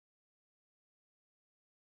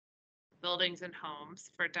Buildings and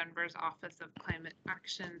Homes for Denver's Office of Climate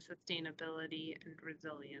Action, Sustainability, and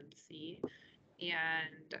Resiliency.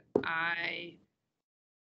 And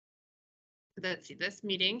let's see, this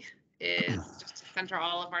meeting is, just to center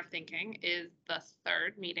all of our thinking, is the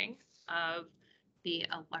third meeting of the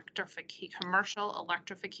commercial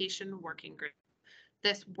electrification working group.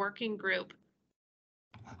 This working group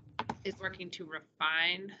is working to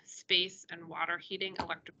refine space and water heating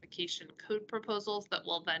electrification code proposals that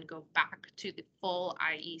will then go back to the full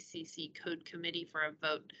IECC code committee for a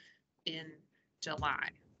vote in July.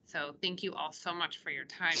 So thank you all so much for your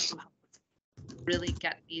time to help us really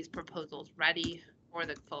get these proposals ready for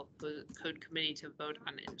the full code committee to vote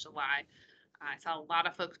on in July. I saw a lot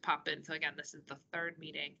of folks pop in. So again, this is the third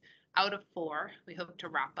meeting out of 4. We hope to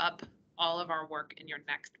wrap up all of our work in your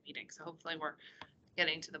next meeting. So hopefully we're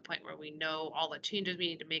getting to the point where we know all the changes we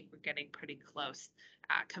need to make. We're getting pretty close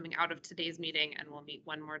coming out of today's meeting, and we'll meet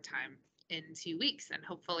one more time in 2 weeks and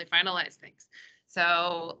hopefully finalize things.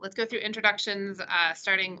 So let's go through introductions,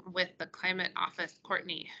 starting with the Climate Office.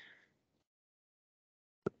 Courtney.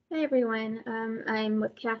 Hi everyone, I'm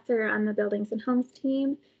with Cather on the Buildings and Homes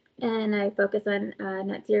team, and I focus on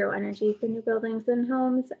net zero energy for new buildings and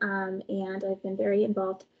homes, and I've been very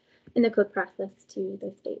involved in the code process to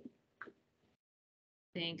this date.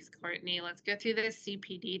 Thanks, Courtney. Let's go through the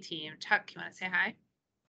CPD team. Chuck, you want to say hi?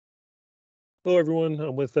 Hello, everyone.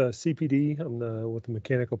 I'm with CPD. I'm with the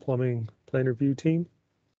Mechanical Plumbing Plan Review team.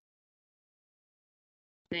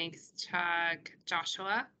 Thanks, Chuck.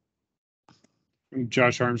 Joshua? I'm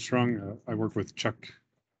Josh Armstrong. I work with Chuck,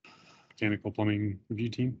 Mechanical Plumbing Review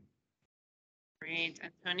team. Great.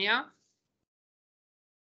 Antonio?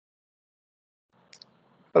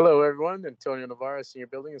 Hello, everyone. Antonio Navarro, Senior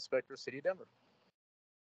Building Inspector, City of Denver.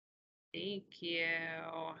 Thank you.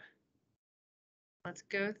 Let's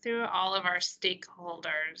go through all of our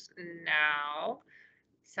stakeholders now.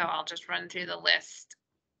 So I'll just run through the list.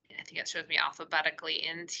 I think it shows me alphabetically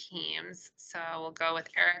in teams. So we'll go with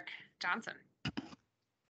Eric Johnson.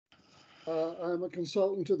 I'm a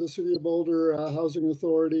consultant to the City of Boulder Housing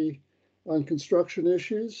Authority on construction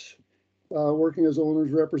issues, working as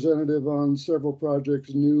owner's representative on several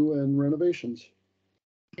projects, new and renovations.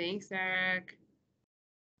 Thanks, Eric.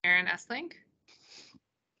 Aaron Essling.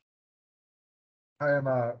 I am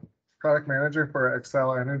a product manager for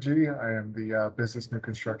Excel Energy. I am the business new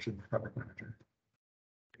construction product manager.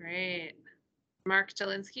 Great. Mark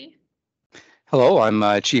Jelinski. Hello,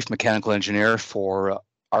 I'm Chief Mechanical Engineer for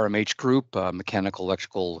RMH Group, a mechanical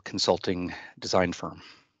electrical consulting design firm.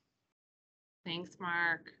 Thanks,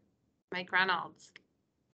 Mark. Mike Reynolds.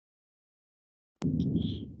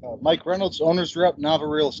 Mike Reynolds, owner's rep, Nava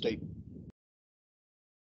Real Estate.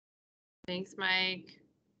 Thanks, Mike.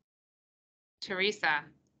 Teresa.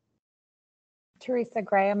 Teresa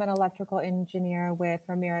Gray, I'm an electrical engineer with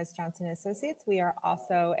Ramirez Johnson Associates. We are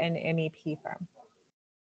also an MEP firm.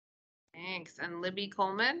 Thanks. And Libby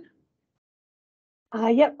Coleman.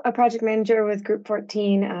 Yep, a project manager with Group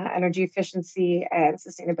 14, energy efficiency and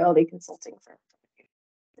sustainability consulting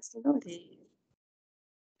firm.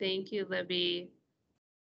 Thank you, Libby.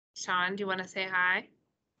 Sean, do you want to say hi?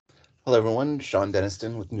 Hello, everyone. Sean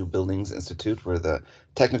Denniston with New Buildings Institute. We're the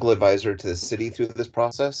technical advisor to the city through this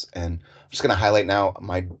process. And I'm just going to highlight now,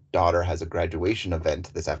 my daughter has a graduation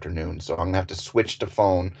event this afternoon. So I'm going to have to switch to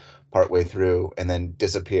phone partway through and then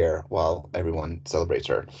disappear while everyone celebrates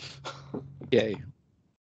her. Yay.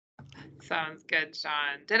 Sounds good,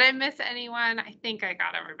 Sean. Did I miss anyone? I think I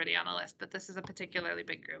got everybody on the list, but this is a particularly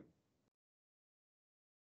big group.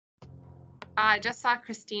 I just saw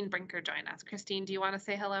Christine Brinker join us. Christine, do you want to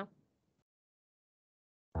say hello?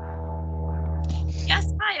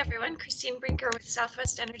 Yes, hi everyone. Christine Brinker with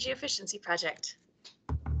Southwest Energy Efficiency Project.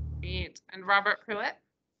 Great. And Robert Pruitt?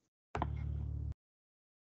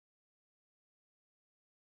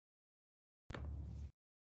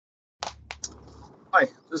 Hi,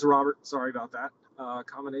 this is Robert. Sorry about that.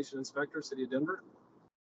 Combination Inspector, City of Denver.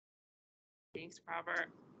 Thanks, Robert.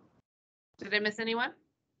 Did I miss anyone?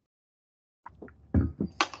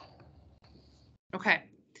 Okay,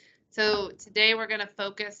 so today we're going to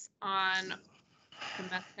focus on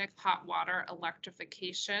domestic hot water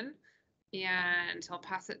electrification, and I'll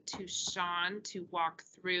pass it to Sean to walk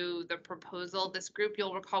through the proposal. This group,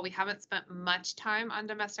 you'll recall, we haven't spent much time on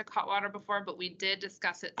domestic hot water before, but we did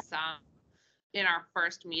discuss it some in our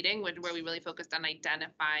first meeting, where we really focused on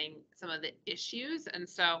identifying some of the issues. And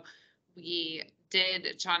so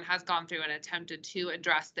Sean has gone through and attempted to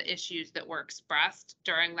address the issues that were expressed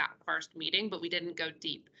during that first meeting, but we didn't go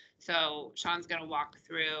deep. So Sean's going to walk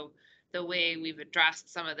through the way we've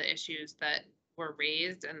addressed some of the issues that were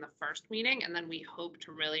raised in the first meeting, and then we hope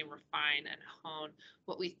to really refine and hone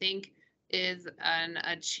what we think is an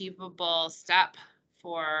achievable step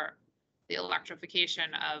for the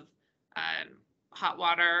electrification of hot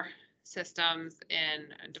water systems in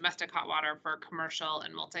domestic hot water for commercial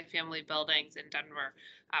and multifamily buildings in Denver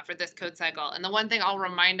for this code cycle. And the one thing I'll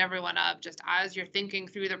remind everyone of, just as you're thinking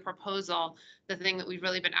through the proposal, the thing that we've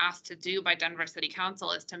really been asked to do by Denver City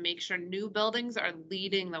Council is to make sure new buildings are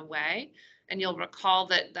leading the way. And you'll recall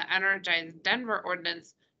that the Energize Denver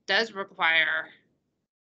ordinance does require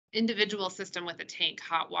individual system with a tank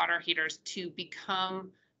hot water heaters to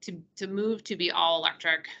become to move to be all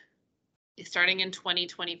electric starting in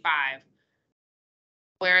 2025,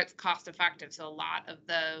 where it's cost effective. So a lot of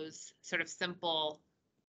those sort of simple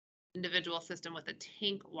individual system with a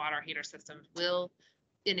tank water heater systems will,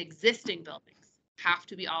 in existing buildings, have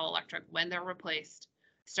to be all electric when they're replaced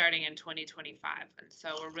starting in 2025. And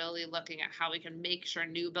so we're really looking at how we can make sure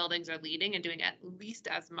new buildings are leading and doing at least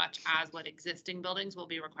as much as what existing buildings will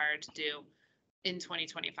be required to do in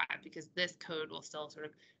 2025, because this code will still sort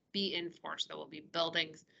of be in force. There will be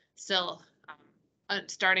buildings still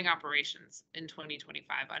starting operations in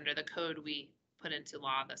 2025 under the code we put into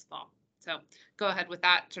law this fall. So go ahead with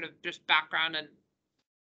that sort of just background and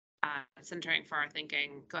centering for our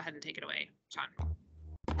thinking. Go ahead and take it away, Sean.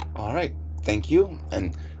 All right, thank you.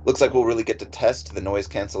 And looks like we'll really get to test the noise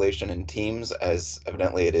cancellation in Teams, as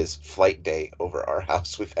evidently it is flight day over our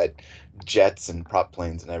house. We've had jets and prop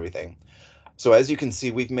planes and everything. So as you can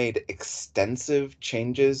see, we've made extensive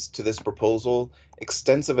changes to this proposal,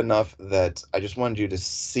 extensive enough that I just wanted you to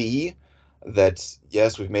see that,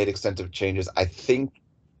 yes, we've made extensive changes. I think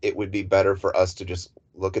it would be better for us to just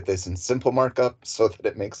look at this in simple markup so that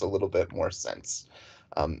it makes a little bit more sense,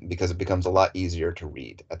 because it becomes a lot easier to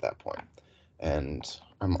read at that point. And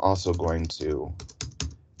I'm also going to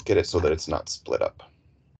get it so that it's not split up.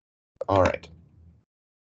 All right.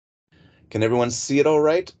 Can everyone see it all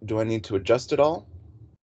right? Do I need to adjust it all?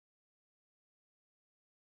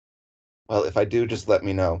 Well, if I do, just let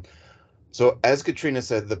me know. So as Katrina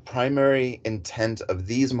said, the primary intent of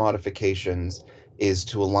these modifications is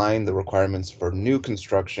to align the requirements for new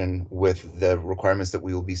construction with the requirements that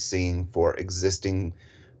we will be seeing for existing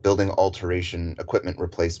building alteration equipment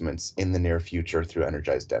replacements in the near future through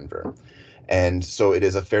Energize Denver. And so it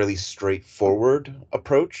is a fairly straightforward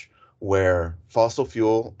approach where fossil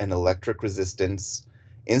fuel and electric resistance,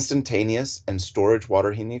 instantaneous and storage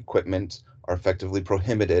water heating equipment are effectively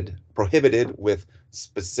prohibited with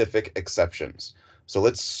specific exceptions. So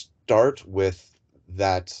let's start with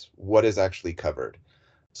that, what is actually covered.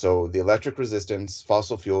 So the electric resistance,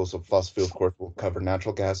 fossil fuel, so fossil fuel of course will cover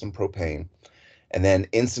natural gas and propane, and then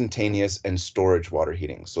instantaneous and storage water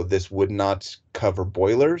heating. So this would not cover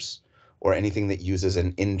boilers or anything that uses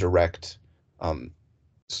an indirect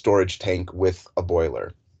storage tank with a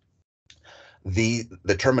boiler. The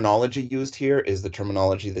terminology used here is the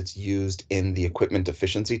terminology that's used in the equipment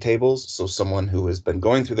efficiency tables. So someone who has been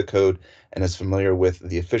going through the code and is familiar with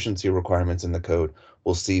the efficiency requirements in the code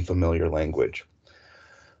will see familiar language.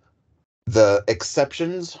 The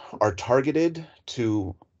exceptions are targeted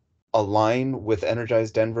to align with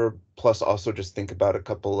Energize Denver, plus also just think about a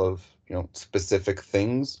couple of specific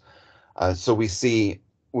things. So we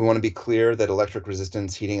want to be clear that electric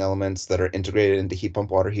resistance heating elements that are integrated into heat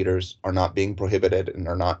pump water heaters are not being prohibited and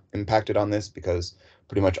are not impacted on this, because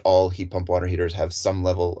pretty much all heat pump water heaters have some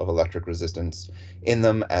level of electric resistance in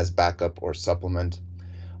them as backup or supplement.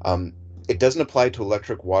 It doesn't apply to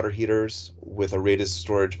electric water heaters with a rated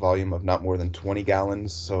storage volume of not more than 20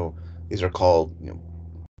 gallons. So these are called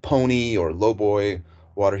pony or lowboy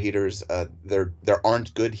water heaters. There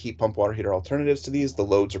aren't good heat pump water heater alternatives to these. The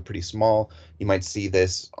loads are pretty small. You might see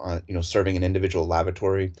this, serving an individual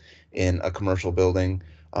lavatory in a commercial building,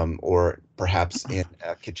 or perhaps in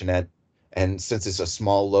a kitchenette. And since it's a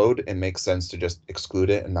small load, it makes sense to just exclude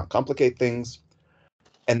it and not complicate things.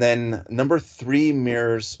 And then number 3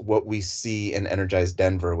 mirrors what we see in Energize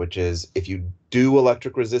Denver, which is if you do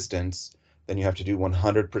electric resistance, then you have to do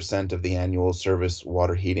 100% of the annual service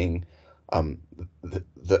water heating,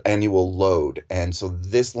 the annual load. And so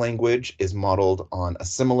this language is modeled on a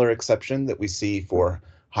similar exception that we see for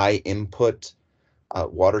high input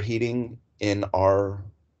water heating in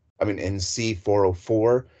in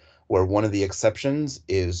C404, where one of the exceptions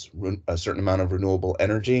is a certain amount of renewable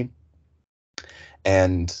energy.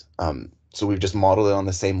 And so we've just modeled it on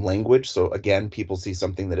the same language. So again, people see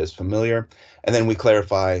something that is familiar. And then we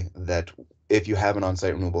clarify that if you have an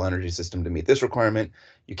on-site renewable energy system to meet this requirement,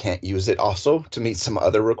 you can't use it also to meet some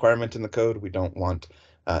other requirement in the code. We don't want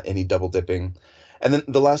any double dipping. And then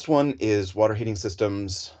the last one is water heating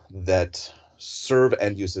systems that serve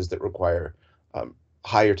end uses that require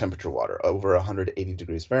higher temperature water, over 180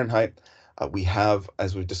 degrees Fahrenheit. We have,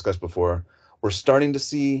 as we've discussed before, we're starting to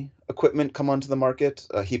see equipment come onto the market,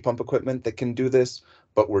 heat pump equipment that can do this,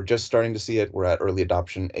 but we're just starting to see it. We're at early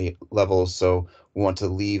adoption levels, so we want to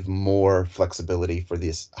leave more flexibility for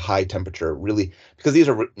this high temperature, really, because these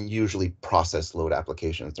are usually process load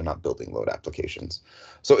applications. They're not building load applications.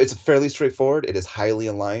 So it's fairly straightforward. It is highly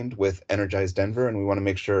aligned with Energize Denver, and we want to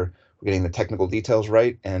make sure we're getting the technical details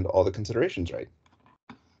right and all the considerations right.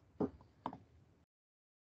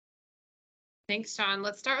 Thanks, Sean.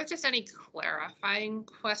 Let's start with just any clarifying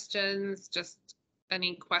questions, just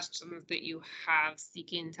any questions that you have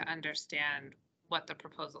seeking to understand what the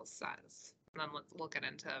proposal says. And then we'll get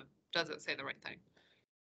into, does it say the right thing?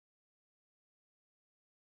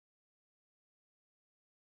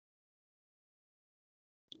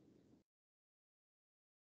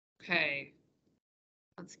 Okay,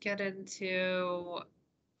 let's get into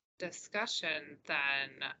discussion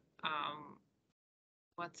then.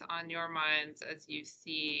 What's on your minds as you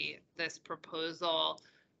see this proposal,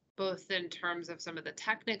 both in terms of some of the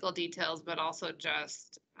technical details, but also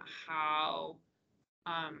just how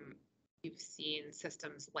you've seen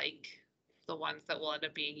systems like the ones that will end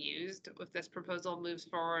up being used if this proposal moves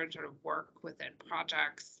forward, sort of work within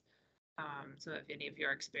projects. So if any of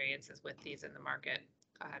your experiences with these in the market,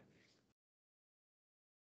 go ahead.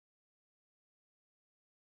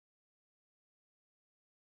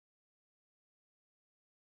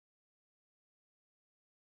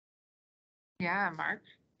 Yeah, Mark.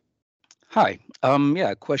 Hi.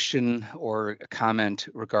 Yeah, a question or a comment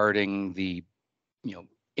regarding the,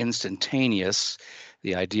 instantaneous.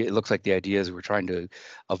 The idea, it looks like the idea is we're trying to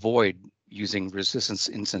avoid using resistance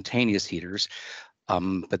instantaneous heaters,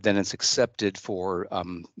 but then it's accepted for,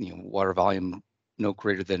 water volume no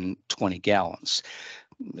greater than 20 gallons.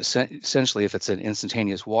 Essentially, if it's an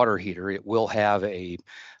instantaneous water heater, it will have a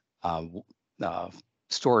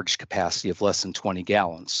storage capacity of less than 20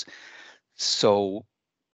 gallons. So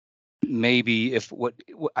maybe if what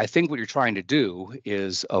I think what you're trying to do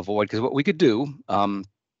is avoid, because what we could do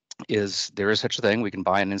is there is such a thing. We can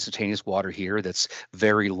buy an instantaneous water heater that's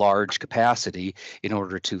very large capacity in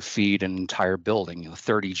order to feed an entire building.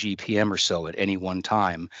 30 GPM or so at any one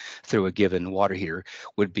time through a given water heater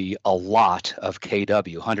would be a lot of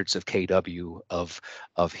kW, hundreds of kW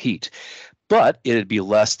of heat. But it'd be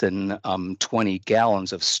less than 20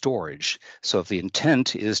 gallons of storage. So if the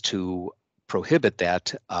intent is to prohibit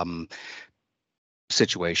that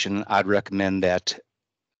situation, I'd recommend that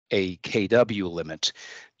a kW limit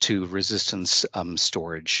to resistance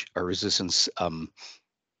storage or resistance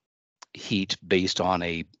heat based on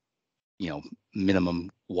a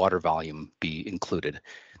minimum water volume be included.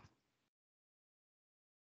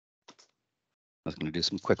 I was going to do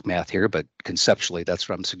some quick math here, but conceptually that's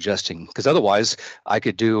what I'm suggesting, because otherwise I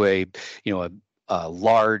could do a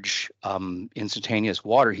large instantaneous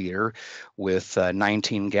water heater with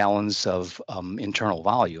 19 gallons of internal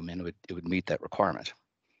volume, and it would meet that requirement.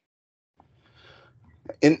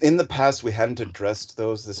 In the past, we hadn't addressed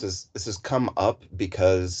those. This has come up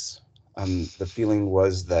because the feeling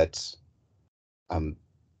was that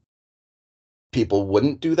people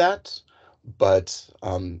wouldn't do that. But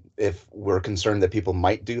if we're concerned that people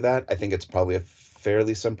might do that, I think it's probably a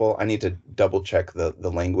fairly simple. I need to double check the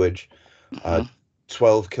language.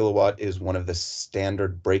 12 kilowatt is one of the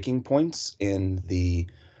standard breaking points in the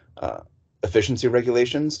efficiency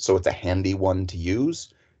regulations, so it's a handy one to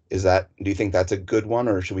use. Do you think that's a good one,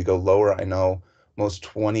 or should we go lower? I know most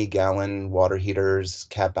 20-gallon water heaters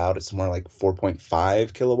cap out at somewhere like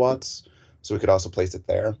 4.5 kilowatts, so we could also place it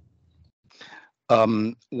there.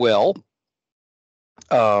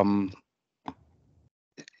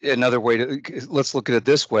 Another way to, let's look at it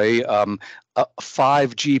this way, a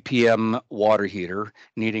 5 GPM water heater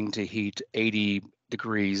needing to heat 80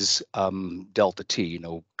 degrees delta T,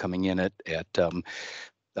 coming in at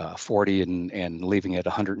 40 and leaving at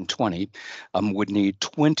 120, would need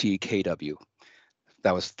 20 kW.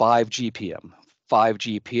 That was 5 GPM. 5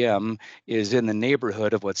 GPM is in the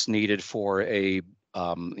neighborhood of what's needed for a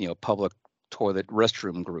public toilet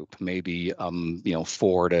restroom group, maybe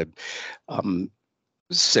 4 to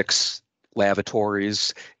 6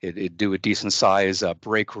 lavatories. It'd do a decent size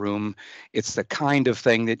break room. It's the kind of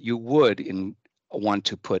thing that you would want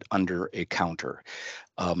to put under a counter.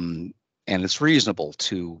 And it's reasonable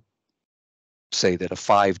to say that a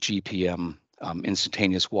 5 GPM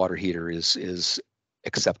instantaneous water heater is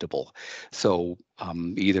acceptable. So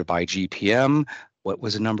either by GPM, what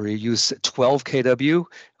was the number you used? 12 kW.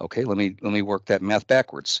 Okay, let me work that math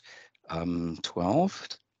backwards. 12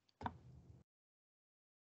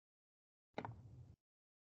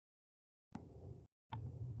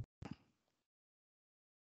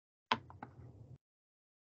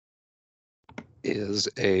 is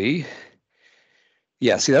a,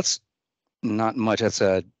 yeah, see, that's not much. That's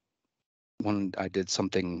a one, I did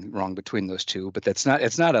something wrong between those two, but it's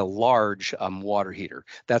not a large water heater.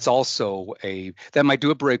 That's also that might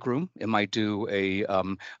do a break room. It might do a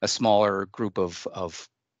smaller group of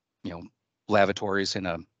lavatories in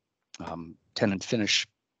a tenant finish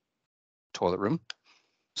toilet room.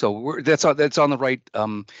 So that's on the right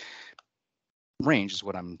range is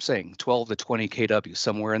what I'm saying. 12 to 20 kW,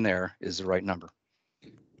 somewhere in there is the right number.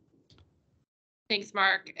 Thanks,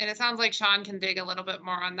 Mark. And it sounds like Sean can dig a little bit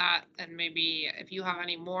more on that. And maybe if you have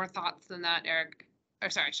any more thoughts than that, Eric, or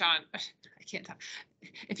sorry, Sean, I can't talk.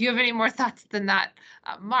 If you have any more thoughts than that,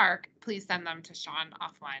 Mark, please send them to Sean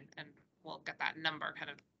offline and we'll get that number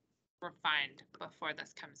kind of refined before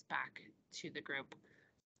this comes back to the group.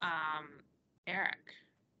 Eric,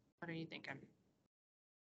 what are you thinking?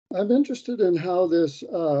 I'm interested in how this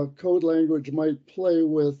code language might play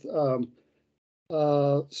with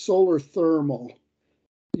solar thermal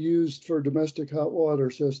used for domestic hot water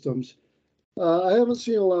systems. I haven't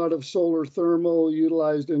seen a lot of solar thermal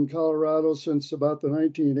utilized in Colorado since about the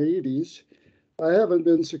 1980s. I haven't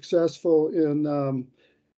been successful in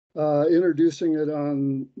introducing it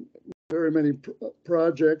on very many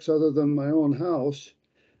projects other than my own house.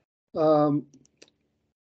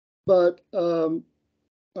 But I'm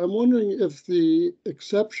wondering if the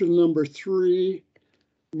exception number 3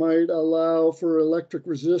 might allow for electric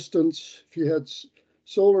resistance if you had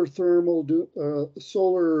solar thermal,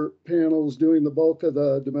 solar panels doing the bulk of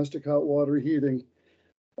the domestic hot water heating.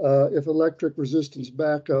 If electric resistance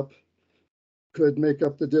backup could make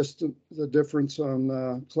up the difference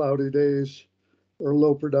on cloudy days or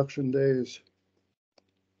low production days.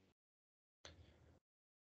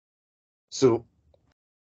 So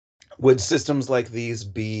would systems like these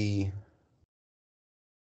be,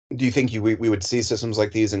 do you think we would see systems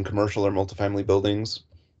like these in commercial or multifamily buildings?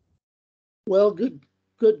 Well,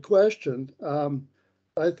 good question.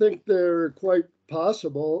 I think they're quite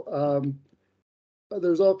possible.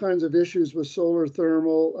 There's all kinds of issues with solar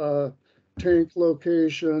thermal, tank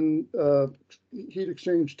location, heat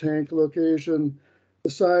exchange tank location, the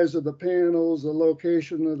size of the panels, the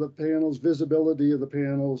location of the panels, visibility of the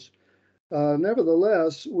panels.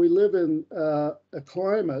 Nevertheless, we live in a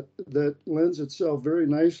climate that lends itself very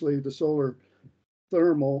nicely to solar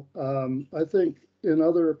thermal. I think in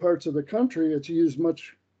other parts of the country, it's used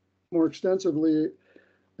much more extensively,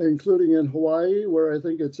 including in Hawaii, where I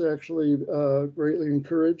think it's actually greatly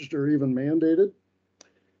encouraged or even mandated.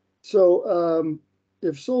 So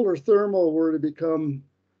if solar thermal were to become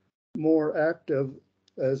more active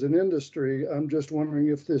as an industry, I'm just wondering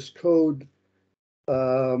if this code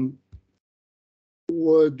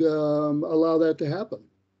would allow that to happen.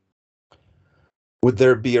 Would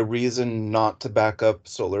there be a reason not to back up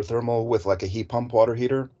solar thermal with like a heat pump water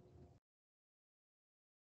heater?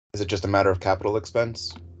 Is it just a matter of capital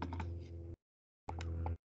expense?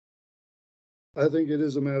 I think it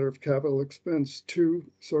is a matter of capital expense, two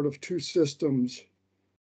systems.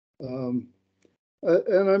 And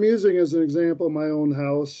I'm using as an example my own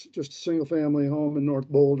house, just a single family home in North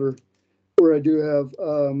Boulder, where I do have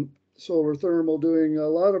solar thermal doing a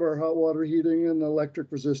lot of our hot water heating, and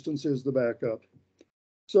electric resistance is the backup.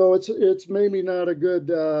 So it's maybe not a good,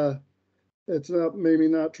 maybe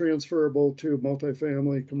not transferable to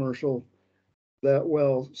multifamily commercial that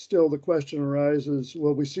well. Still, the question arises,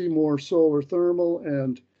 will we see more solar thermal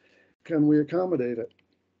and can we accommodate it?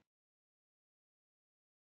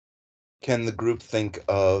 Can the group think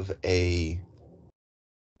of a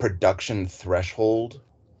production threshold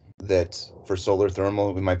that for solar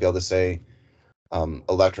thermal, we might be able to say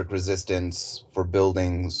electric resistance for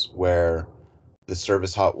buildings where the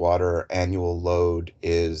service hot water annual load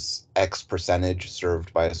is X percentage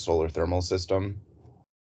served by a solar thermal system?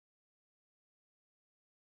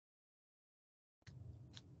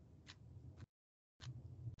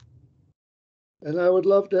 And I would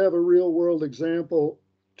love to have a real world example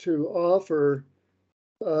to offer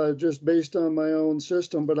just based on my own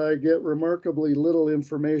system, but I get remarkably little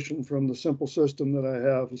information from the simple system that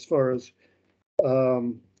I have as far as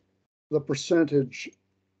the percentage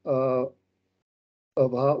of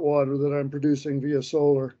hot water that I'm producing via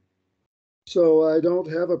solar. So I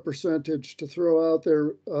don't have a percentage to throw out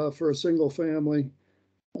there for a single family,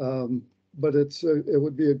 but it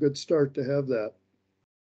would be a good start to have that.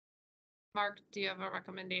 Mark, do you have a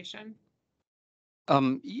recommendation?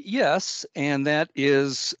 Yes, and that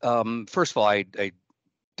is, first of all, I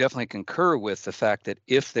definitely concur with the fact that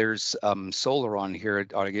if there's solar on here,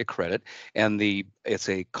 it ought to get credit. And it's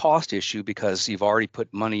a cost issue because you've already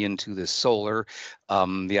put money into this solar.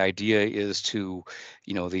 The idea is to,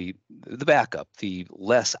 the backup, the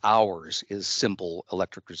less hours is simple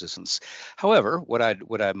electric resistance. However, what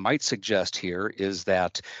I might suggest here is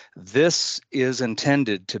that this is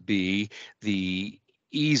intended to be the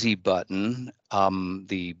easy button,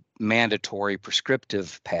 the mandatory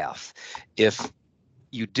prescriptive path. If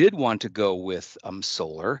you did want to go with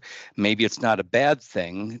solar, maybe it's not a bad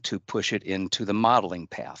thing to push it into the modeling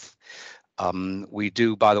path. We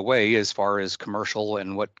do, by the way, as far as commercial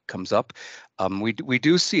and what comes up, we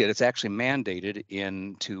do see it. It's actually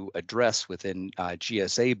mandated to address within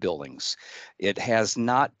GSA buildings. It has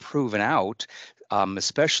not proven out,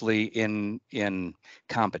 especially in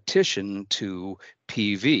competition to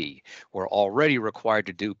PV. We're already required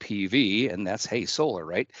to do PV, and that's, hey, solar,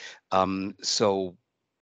 right? So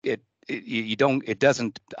it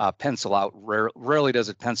doesn't pencil out. Rarely does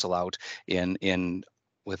it pencil out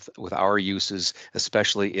with our uses,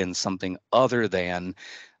 especially in something other than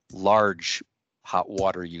large hot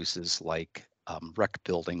water uses like rec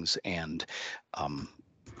buildings and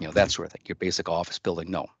that sort of thing. Your basic office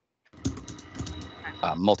building, no.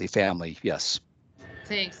 Multifamily, yes.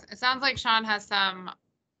 Thanks. It sounds like Sean has some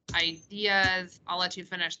ideas. I'll let you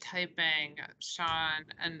finish typing, Sean,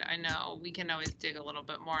 and I know we can always dig a little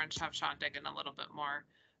bit more and have Sean dig in a little bit more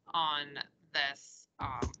on this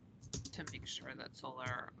to make sure that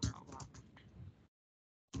solar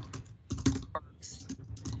works.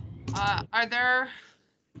 Are there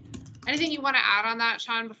anything you want to add on that,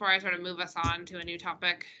 Sean, before I sort of move us on to a new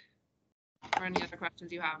topic? Or any other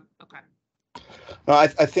questions you have? Okay. No, I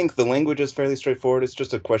think the language is fairly straightforward. It's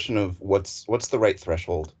just a question of what's the right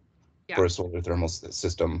threshold for a solar thermal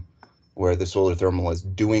system where the solar thermal is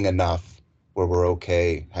doing enough where we're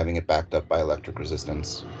okay having it backed up by electric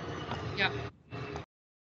resistance. Yep.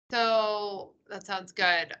 So that sounds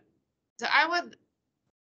good. So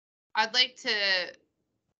I'd like to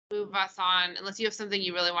move us on, unless you have something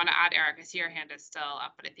you really want to add, Eric. I see your hand is still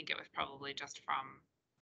up, but I think it was probably just from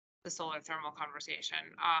the solar thermal conversation.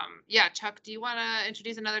 Yeah, Chuck, do you want to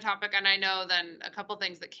introduce another topic? And I know then a couple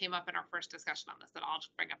things that came up in our first discussion on this that I'll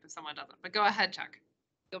just bring up if someone doesn't. But go ahead, Chuck.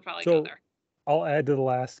 You'll probably go there. I'll add to the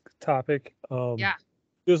last topic. Yeah.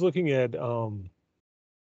 Just looking at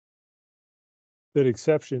that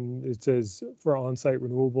exception, it says for on-site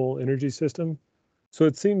renewable energy system. So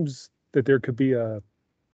it seems that there could be a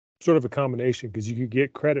sort of a combination because you could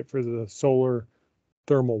get credit for the solar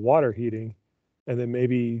thermal water heating and then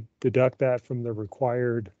maybe deduct that from the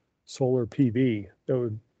required solar PV that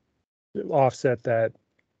would offset that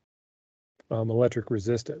electric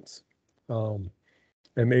resistance, and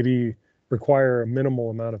maybe require a minimal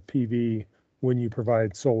amount of PV when you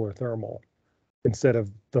provide solar thermal instead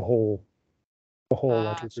of the whole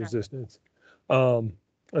electric resistance. And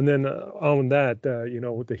then on that,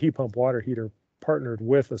 the heat pump water heater partnered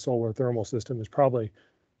with a solar thermal system is probably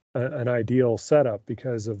an ideal setup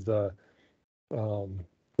because of the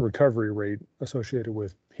recovery rate associated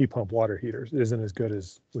with heat pump water heaters isn't as good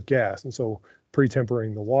as with gas. And so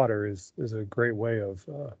pre-tempering the water is a great way of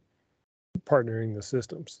partnering the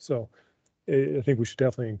systems. So I think we should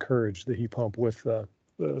definitely encourage the heat pump with the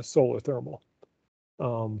solar thermal.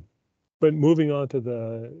 But moving on to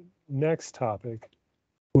the next topic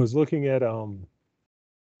was looking at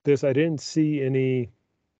this. I didn't see any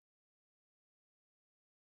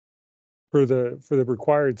for the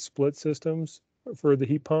required split systems for the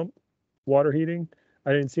heat pump water heating.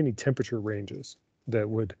 I didn't see any temperature ranges that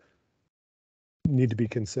would need to be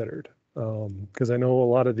considered because I know a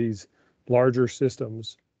lot of these larger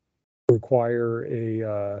systems require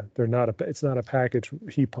it's not a package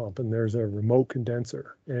heat pump, and there's a remote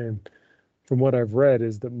condenser. And from what I've read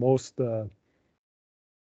is that most of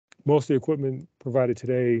the equipment provided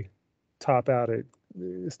today stop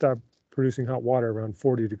producing hot water around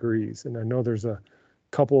 40 degrees. And I know there's a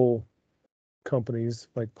couple companies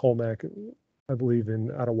like Polmac, I believe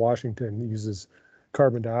out of Washington, uses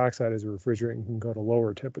carbon dioxide as a refrigerant and can go to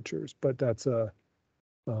lower temperatures, but that's a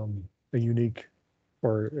unique,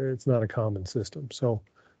 or it's not a common system. So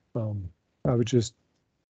I would just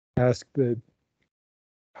ask that,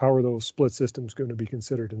 how are those split systems going to be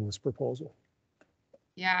considered in this proposal?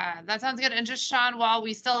 Yeah, that sounds good. And just Sean, while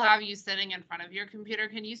we still have you sitting in front of your computer,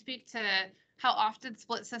 can you speak to how often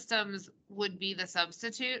split systems would be the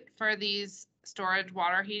substitute for these storage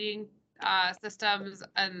water heating systems,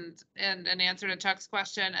 and an answer to Chuck's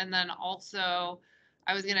question? And then also,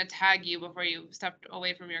 I was going to tag you before you stepped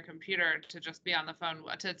away from your computer to just be on the phone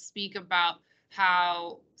to speak about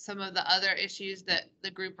how some of the other issues that the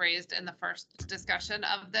group raised in the first discussion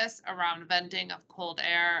of this around venting of cold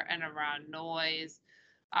air and around noise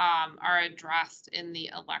are addressed in the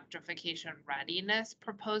electrification readiness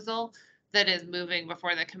proposal that is moving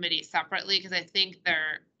before the committee separately, because I think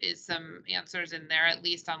there is some answers in there, at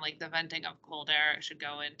least on like the venting of cold air. It should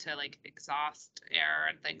go into like exhaust air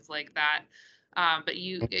and things like that. But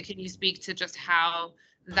can you speak to just how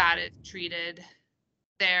that is treated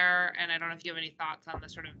there? And I don't know if you have any thoughts on the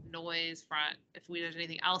sort of noise front, if there's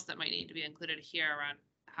anything else that might need to be included here around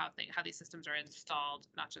how these systems are installed,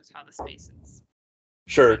 not just how the space is.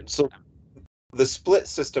 Sure. So the split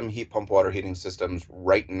system heat pump water heating systems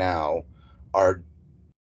right now are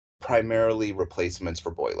primarily replacements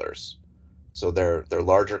for boilers. So they're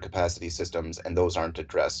larger capacity systems, and those aren't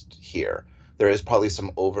addressed here. There is probably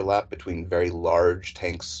some overlap between very large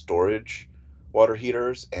tank storage water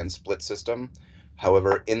heaters and split system.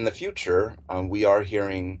 However, in the future, we are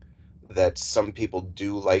hearing that some people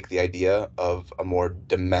do like the idea of a more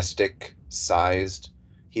domestic sized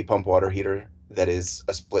heat pump water heater that is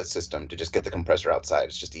a split system to just get the compressor outside.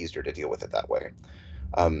 It's just easier to deal with it that way.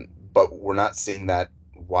 But we're not seeing that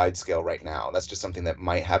wide scale right now. That's just something that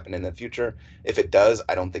might happen in the future. If it does,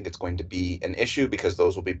 I don't think it's going to be an issue because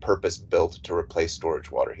those will be purpose built to replace storage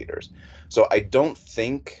water heaters. So I don't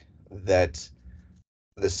think that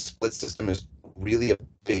the split system is really a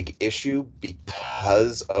big issue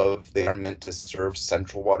because of they are meant to serve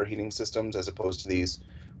central water heating systems as opposed to these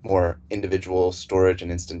more individual storage and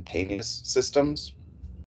instantaneous systems.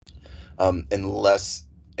 Unless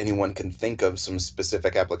anyone can think of some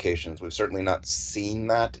specific applications. We've certainly not seen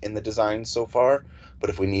that in the design so far, but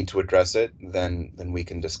if we need to address it, then we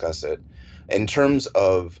can discuss it. In terms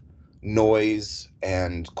of noise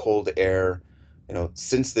and cold air,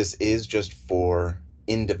 since this is just for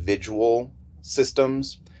individual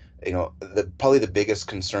systems, probably the biggest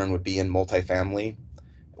concern would be in multifamily,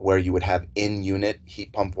 where you would have in-unit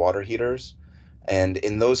heat pump water heaters. And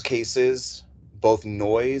in those cases, both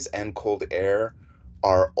noise and cold air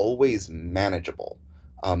are always manageable.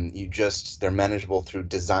 They're manageable through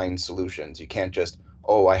design solutions. You can't just,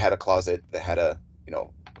 oh, I had a closet that had a,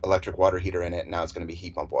 electric water heater in it, and now it's going to be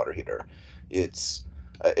heat pump water heater. It's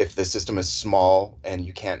if the system is small and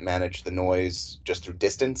you can't manage the noise just through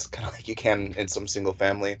distance, kind of like you can in some single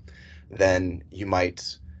family, then you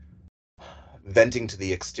might venting to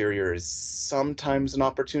the exterior is sometimes an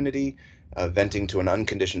opportunity. Venting to an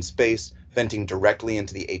unconditioned space, venting directly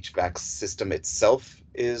into the HVAC system itself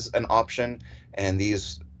is an option. And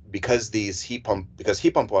because heat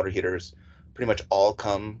pump water heaters pretty much all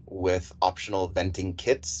come with optional venting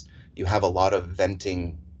kits, you have a lot of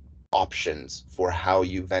venting options for how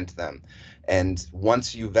you vent them. And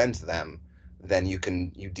once you vent them, then you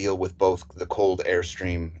deal with both the cold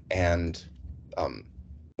airstream and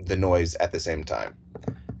the noise at the same time.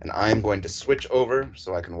 And I'm going to switch over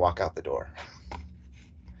so I can walk out the door.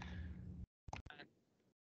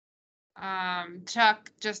 Chuck,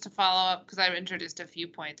 just to follow up, because I've introduced a few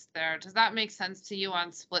points there. Does that make sense to you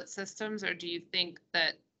on split systems, or do you think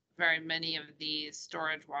that very many of these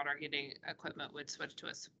storage water heating equipment would switch to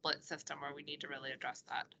a split system where we need to really address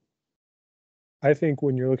that? I think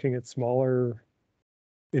when you're looking at smaller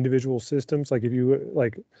individual systems, like if you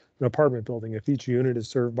like an apartment building, if each unit is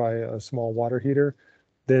served by a small water heater,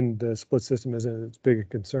 then the split system isn't as big a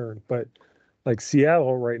concern. But like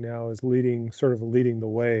Seattle right now is leading the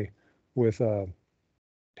way with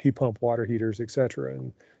heat pump water heaters, etc.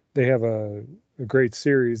 And they have a great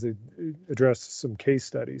series that addresses some case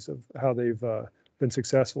studies of how they've been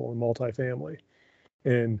successful in multifamily.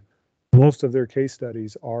 And most of their case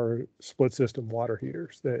studies are split system water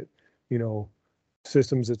heaters that,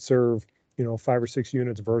 systems that serve, 5 or 6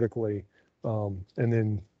 units vertically, and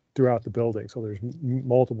then throughout the building. So there's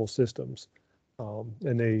multiple systems.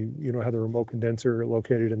 And they, have the remote condenser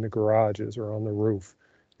located in the garages or on the roof,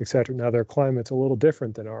 et cetera. Now their climate's a little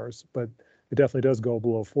different than ours, but it definitely does go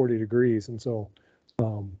below 40 degrees. And so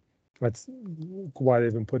that's why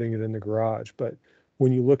they've been putting it in the garage. But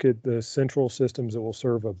when you look at the central systems that will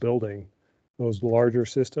serve a building, those larger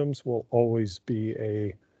systems will always be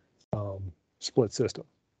a split system.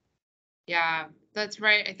 Yeah, that's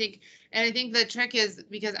right. I think the trick is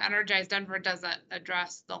because Energize Denver doesn't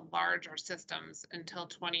address the larger systems until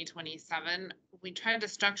 2027. We tried to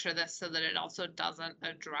structure this so that it also doesn't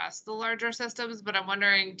address the larger systems, but I'm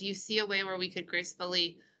wondering, do you see a way where we could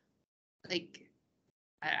gracefully, like,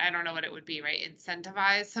 I don't know what it would be, right?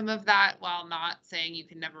 Incentivize some of that while not saying you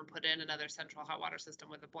can never put in another central hot water system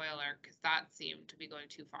with a boiler, because that seemed to be going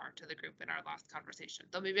too far to the group in our last conversation.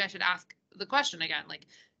 So maybe I should ask the question again, like,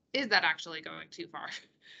 is that actually going too far?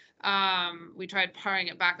 We tried paring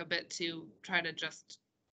it back a bit to try to just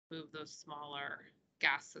move those smaller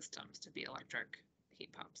gas systems to be electric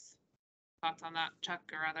heat pumps. Thoughts on that, Chuck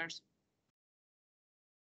or others?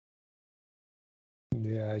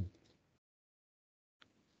 Yeah,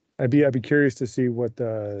 I'd be curious to see what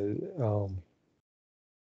the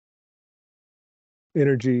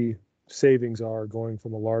energy savings are going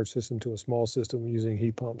from a large system to a small system using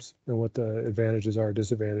heat pumps, and what the advantages are,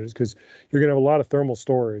 disadvantages, because you're going to have a lot of thermal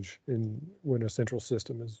storage when a central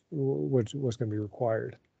system is what's going to be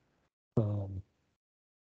required.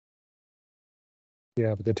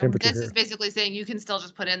 Yeah, but the temperature This here. is basically saying you can still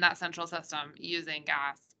just put in that central system using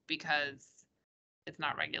gas because it's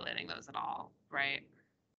not regulating those at all, right?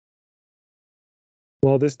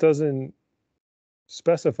 Well, this doesn't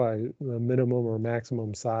specify the minimum or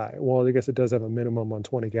maximum size. Well, I guess it does have a minimum on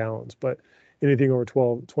 20 gallons, but anything over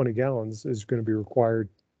 20 gallons is going to be required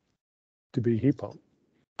to be heat pump.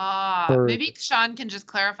 Maybe Sean can just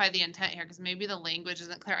clarify the intent here, because maybe the language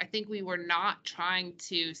isn't clear. I think we were not trying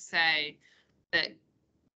to say that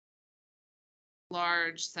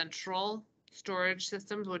large central storage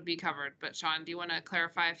systems would be covered, but Sean, do you want to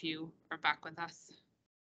clarify if you are back with us?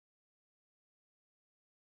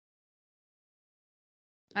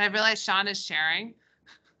 I realize Sean is sharing.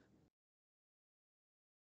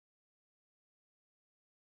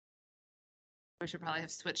 We should probably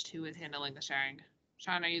have switched who is handling the sharing.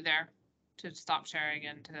 Sean, are you there to stop sharing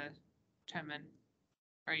and to chime in?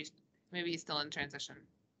 Or are you, maybe he's still in transition.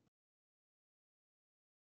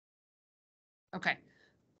 Okay,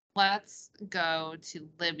 let's go to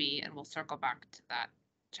Libby and we'll circle back to that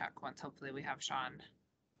check once hopefully we have Sean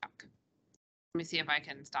back. Let me see if I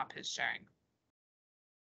can stop his sharing.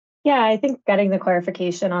 Yeah, I think getting the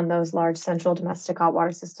clarification on those large central domestic hot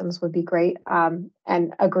water systems would be great, and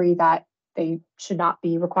agree that they should not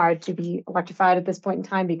be required to be electrified at this point in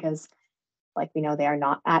time because, like we know, they are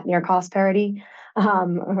not at near cost parity,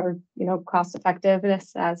 or cost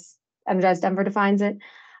effectiveness as Energized Denver defines it.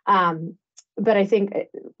 But I think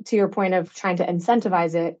to your point of trying to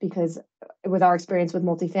incentivize it, because with our experience with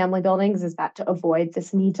multifamily buildings, is that to avoid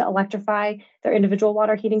this need to electrify their individual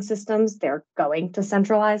water heating systems, they're going to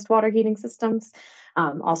centralized water heating systems,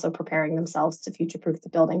 also preparing themselves to future-proof the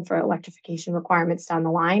building for electrification requirements down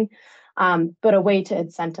the line. But a way to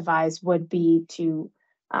incentivize would be to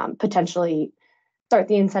potentially start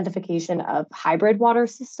the incentivization of hybrid water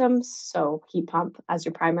systems. So heat pump as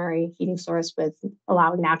your primary heating source with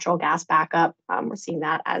allowing natural gas backup. We're seeing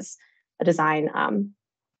that as a design,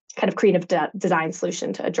 kind of creative design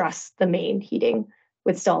solution to address the main heating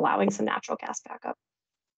with still allowing some natural gas backup.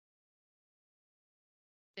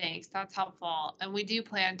 Thanks, that's helpful. And we do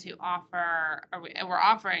plan to offer, we're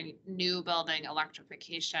offering new building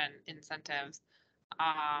electrification incentives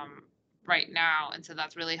right now. And so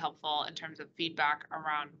that's really helpful in terms of feedback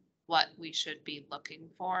around what we should be looking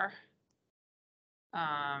for.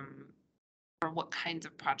 Or what kinds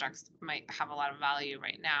of projects might have a lot of value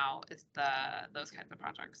right now is those kinds of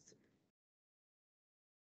projects.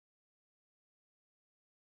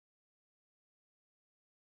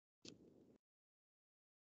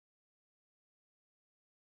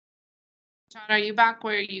 John, are you back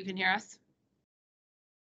where you can hear us?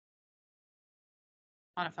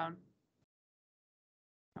 On a phone?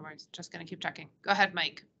 No worries, just gonna keep checking. Go ahead,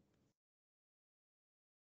 Mike.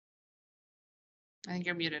 I think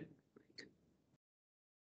you're muted.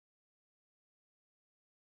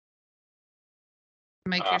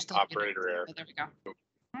 Mike, you're still operator muted. error. Oh, there we go.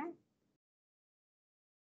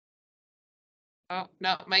 Oh,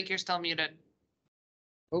 no, Mike, you're still muted.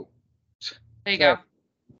 Oh, there you go.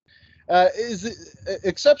 Is it,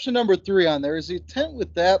 exception number 3 on there, is the intent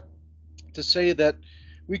with that to say that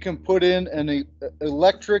we can put in an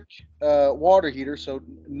electric water heater, so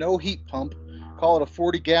no heat pump, call it a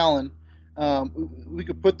 40-gallon. We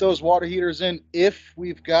could put those water heaters in if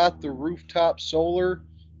we've got the rooftop solar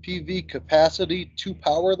PV capacity to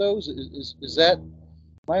power those. Is that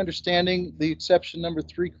my understanding the exception number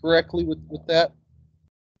 3 correctly with that?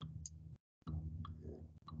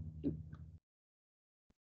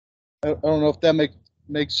 I don't know if that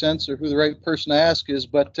makes sense or who the right person to ask is,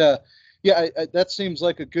 but yeah, that seems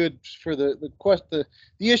like a good for the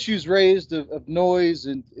issues raised of noise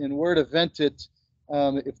and where to vent it.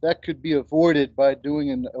 If that could be avoided by doing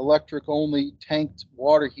an electric only tanked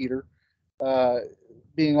water heater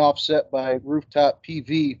being offset by rooftop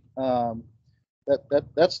PV,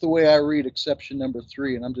 that's the way I read exception number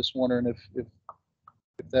 3, and I'm just wondering if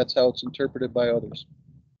that's how it's interpreted by others.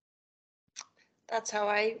 That's how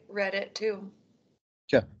I read it too.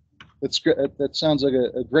 Yeah. that sounds like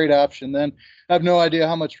a great option. Then I have no idea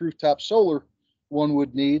how much rooftop solar one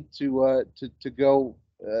would need to go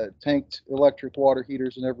tanked electric water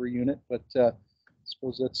heaters in every unit, but I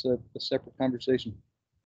suppose that's a separate conversation.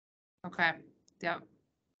 Okay, yep.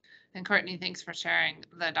 And Courtney, thanks for sharing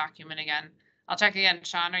the document again. I'll check again.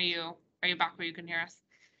 Sean, are you back where you can hear us?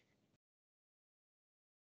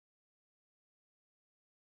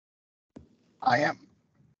 I am.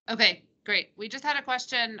 Okay, great. We just had a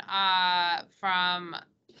question from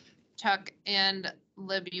Chuck and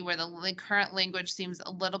Libby where the current language seems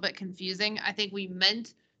a little bit confusing. I think we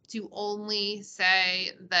meant to only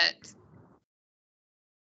say that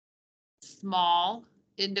small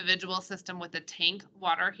individual system with a tank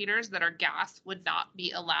water heaters that are gas would not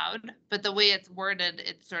be allowed. But the way it's worded,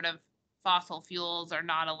 it's sort of fossil fuels are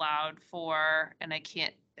not allowed for, and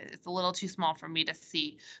it's a little too small for me to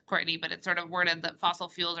see, Courtney, but it's sort of worded that fossil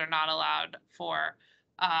fuels are not allowed for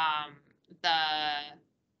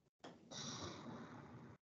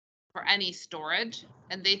for any storage.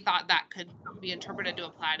 And they thought that could be interpreted to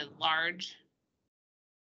apply to large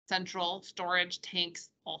central storage tanks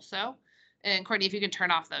also. And Courtney, if you can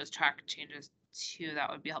turn off those track changes too, that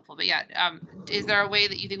would be helpful. But yeah, is there a way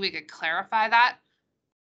that you think we could clarify that,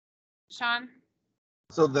 Sean?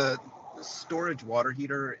 So the storage water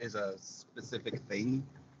heater is a specific thing.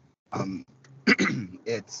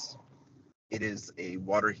 It is a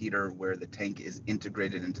water heater where the tank is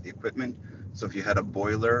integrated into the equipment. So if you had a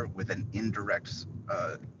boiler with an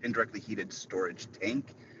indirectly heated storage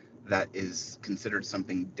tank, that is considered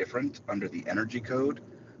something different under the energy code.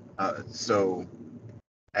 So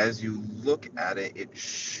as you look at it, it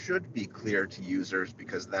should be clear to users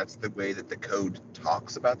because that's the way that the code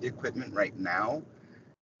talks about the equipment right now.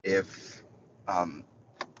 If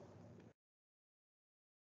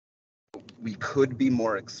we could be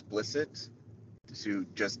more explicit to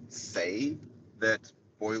just say that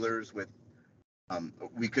boilers with,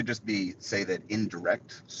 we could just say that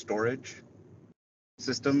indirect storage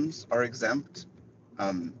systems are exempt.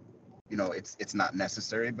 You know, it's not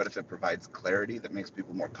necessary, but if it provides clarity that makes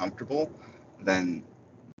people more comfortable, then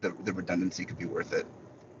the redundancy could be worth it.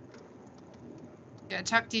 Yeah,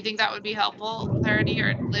 Chuck, do you think that would be helpful, clarity,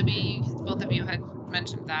 or Libby? Both of you had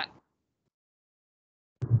mentioned that.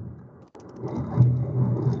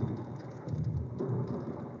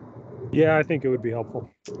 Yeah, I think it would be helpful.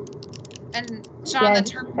 And Sean, Yeah, the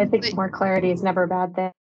term I think more clarity is never a bad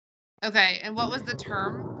thing. Okay, and what was the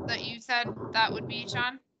term that you said that would be,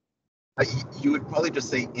 Sean? You would probably just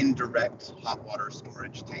say indirect hot water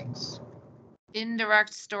storage tanks.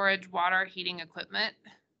 Indirect storage water heating equipment.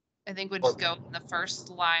 I think would just go in the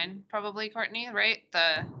first line, probably, Courtney, right?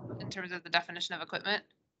 In terms of the definition of equipment.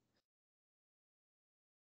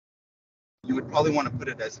 You would probably want to put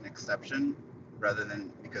it as an exception rather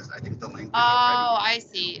than, because I think the language. Oh, I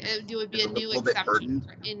see. It would be a new exception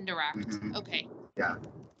for indirect. Mm-hmm. Okay. Yeah.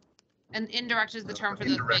 And indirect is the term for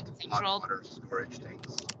those big central water storage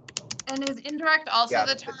tanks. And is indirect also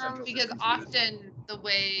the the term? Because often the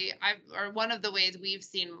way one of the ways we've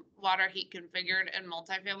seen water heat configured in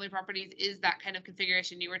multifamily properties is that kind of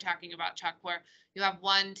configuration you were talking about, Chuck, where you have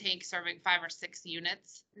one tank serving 5 or 6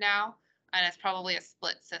 units now, and it's probably a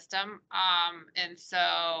split system. And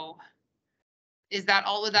so would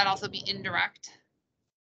that also be indirect?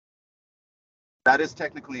 That is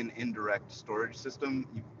technically an indirect storage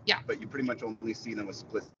system. Yeah. But you pretty much only see them with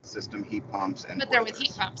split system heat pumps and. But they're with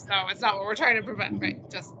heat pumps, so it's not what we're trying to prevent, right?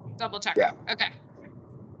 Just double check. Yeah. Okay.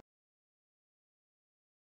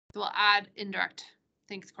 So we'll add indirect.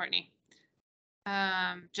 Thanks, Courtney.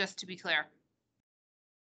 Just to be clear.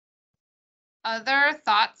 Other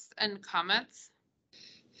thoughts and comments?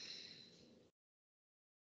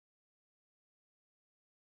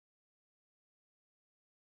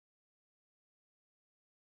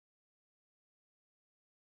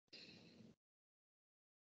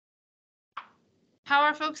 How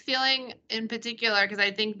are folks feeling in particular? Because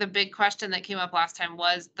I think the big question that came up last time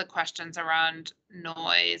was the questions around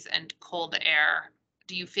noise and cold air.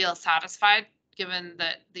 Do you feel satisfied given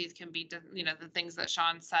that these can be, the things that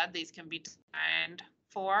Sean said, these can be designed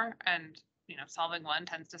for, and, solving one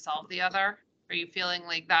tends to solve the other? Are you feeling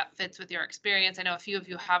like that fits with your experience? I know a few of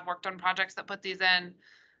you have worked on projects that put these in.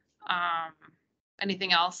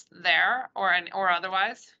 Anything else there or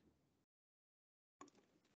otherwise?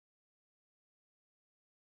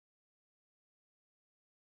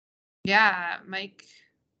 Yeah, Mike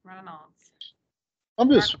Reynolds. I'm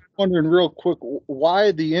just wondering real quick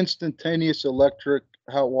why the instantaneous electric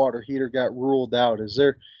hot water heater got ruled out.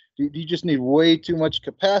 Do you just need way too much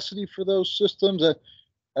capacity for those systems?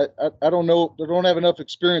 I don't know. I don't have enough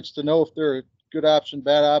experience to know if they're good option,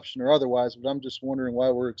 bad option, or otherwise, but I'm just wondering why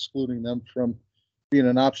we're excluding them from being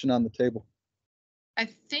an option on the table. I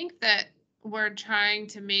think that we're trying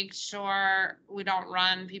to make sure we don't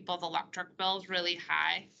run people's electric bills really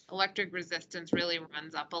high. Electric resistance really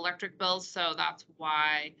runs up electric bills, so that's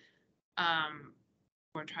why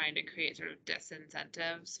we're trying to create sort of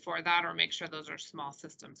disincentives for that, or make sure those are small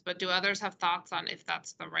systems. But do others have thoughts on if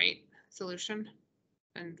that's the right solution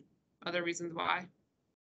and other reasons why?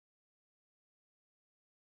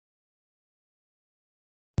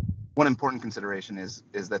 One important consideration is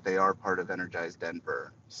that they are part of Energize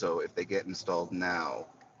Denver. So if they get installed now,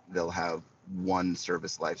 they'll have one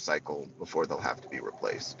service life cycle before they'll have to be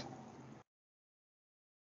replaced.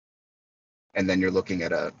 And then you're looking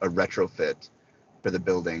at a retrofit for the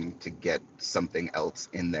building to get something else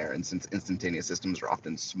in there. And since instantaneous systems are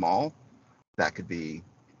often small, that could be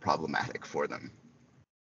problematic for them.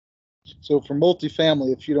 So for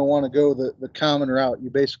multifamily, if you don't want to go the common route, you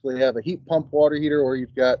basically have a heat pump water heater, or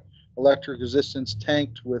you've got electric resistance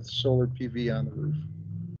tanked with solar PV on the roof.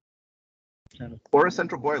 Kind of. Or a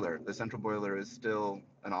central boiler. The central boiler is still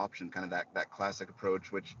an option, kind of that classic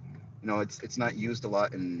approach, which, you know, it's not used a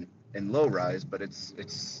lot in low rise, but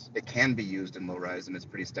it can be used in low rise, and it's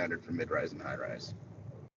pretty standard for mid rise and high rise.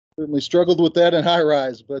 Certainly struggled with that in high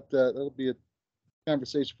rise, but that'll be a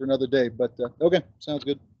conversation for another day. But okay, sounds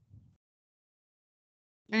good.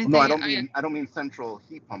 Anything, no, I don't mean central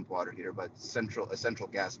heat pump water heater, but a central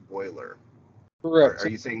gas boiler. Correct. Are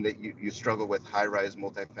you saying that you struggle with high rise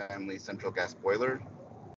multifamily central gas boiler?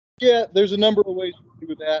 Yeah, there's a number of ways to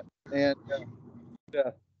do that, and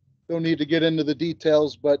don't need to get into the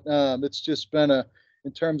details, but it's just been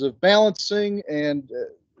in terms of balancing and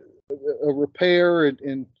a repair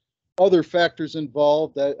and other factors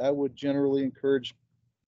involved. I would generally encourage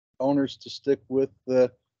owners to stick with the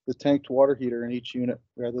tanked water heater in each unit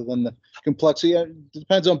rather than the complexity. It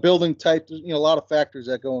depends on building type. There's, a lot of factors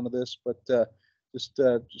that go into this, but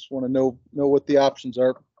just want to know what the options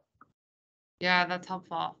are. Yeah, that's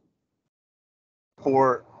helpful.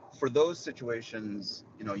 For those situations,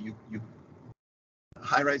 you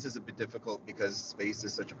high rise is a bit difficult because space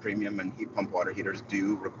is such a premium, and heat pump water heaters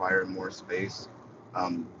do require more space.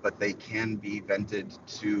 But they can be vented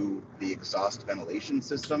to the exhaust ventilation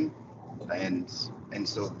system, and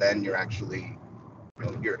so then you're actually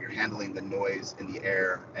you're handling the noise in the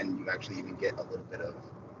air, and you actually even get a little bit of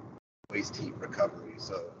waste heat recovery.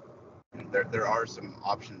 So there are some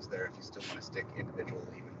options there if you still want to stick individually,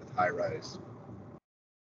 even with high rise.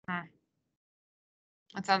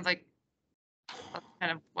 That sounds like that's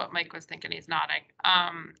kind of what Mike was thinking. He's nodding.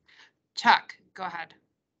 Chuck, go ahead.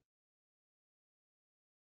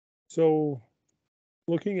 So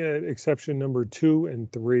looking at exception number 2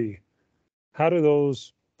 and 3, how do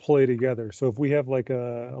those play together? So if we have like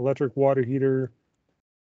a electric water heater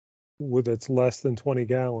that's less than 20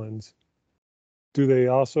 gallons, do they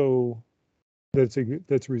also,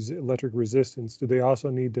 electric resistance, do they also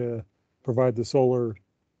need to provide the solar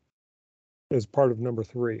as part of number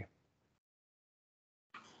 3?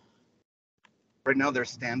 Right now, they're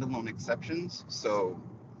standalone exceptions. So,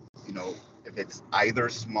 if it's either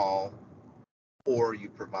small or you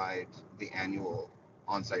provide the annual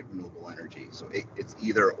on-site renewable energy. So it's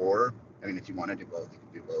either or. I mean, if you want to do both, you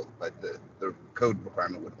can do both, but the code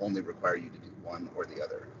requirement would only require you to do one or the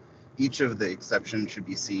other. Each of the exceptions should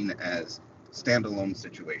be seen as standalone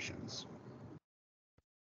situations.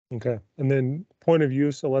 Okay. And then point of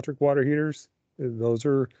use electric water heaters, those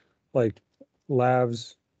are like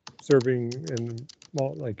lavs serving in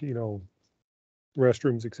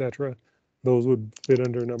restrooms, etc. Those would fit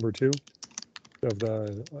under number 2 of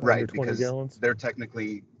the right, under 20 gallons. They're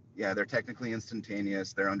technically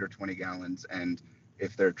instantaneous. They're under 20 gallons, and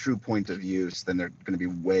if they're true point of use, then they're going to be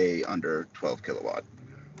way under 12 kilowatt.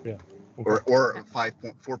 Yeah. Okay. Or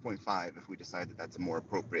 4.5 if we decide that that's a more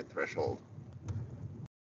appropriate threshold.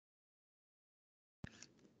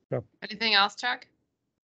 Yep. Anything else, Chuck?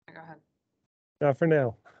 Go ahead. Not for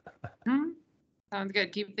now. Sounds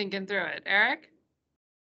good. Keep thinking through it. Eric?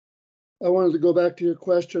 I wanted to go back to your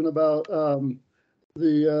question about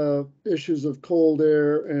the issues of cold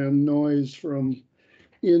air and noise from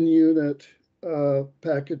in-unit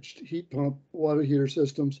packaged heat pump water heater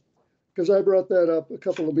systems, because I brought that up a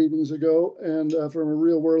couple of meetings ago, and from a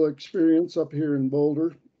real world experience up here in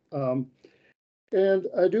Boulder. And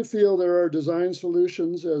I do feel there are design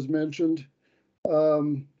solutions, as mentioned,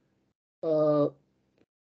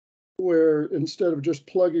 where instead of just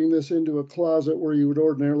plugging this into a closet where you would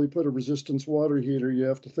ordinarily put a resistance water heater, you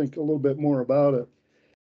have to think a little bit more about it.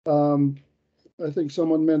 I think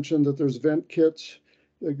someone mentioned that there's vent kits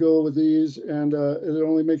that go with these, and it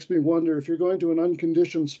only makes me wonder if you're going to an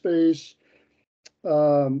unconditioned space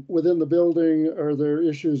within the building, are there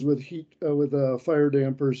issues with heat, with fire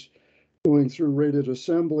dampers going through rated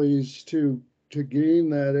assemblies to gain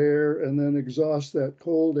that air and then exhaust that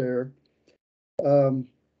cold air?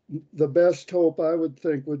 The best hope I would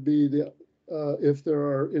think would be if there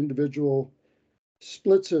are individual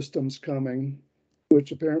split systems coming,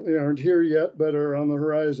 which apparently aren't here yet, but are on the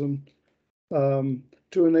horizon,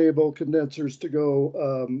 to enable condensers to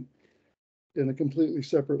go in a completely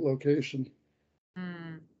separate location.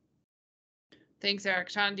 Thanks, Eric.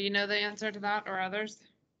 Sean, do you know the answer to that, or others?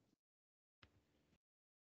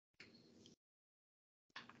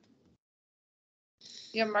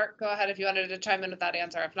 Yeah, Mark, go ahead if you wanted to chime in with that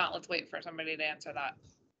answer. If not, let's wait for somebody to answer that.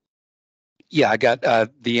 Yeah, I got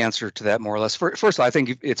the answer to that more or less. First of all, I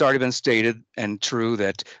think it's already been stated and true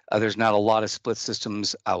that there's not a lot of split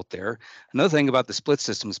systems out there. Another thing about the split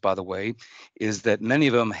systems, by the way, is that many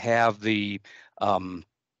of them have the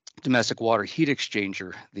domestic water heat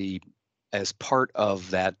exchanger as part of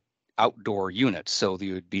that outdoor unit. So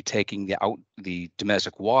you would be taking the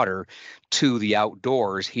domestic water to the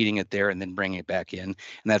outdoors, heating it there, and then bringing it back in. And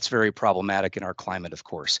that's very problematic in our climate, of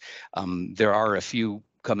course. There are a few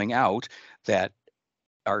coming out that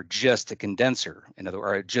are just the condenser,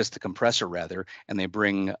 or just the compressor rather, and they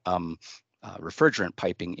bring refrigerant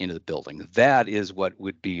piping into the building. That is what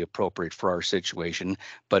would be appropriate for our situation,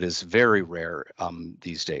 but is very rare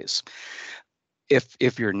these days.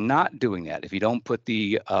 If you're not doing that, if you don't put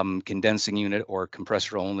the condensing unit or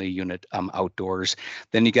compressor only unit outdoors,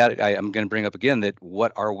 then you got, I'm going to bring up again that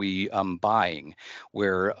what are we buying?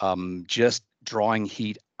 We're just drawing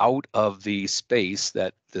heat out of the space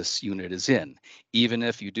that this unit is in. Even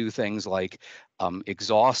if you do things like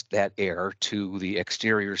exhaust that air to the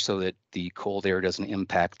exterior so that the cold air doesn't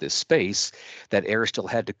impact this space, that air still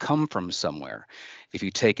had to come from somewhere. If you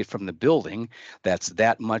take it from the building, that's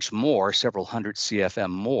that much more, several hundred CFM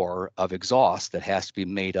more of exhaust that has to be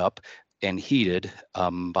made up and heated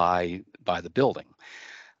by the building.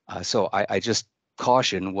 So I just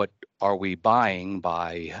caution, what are we buying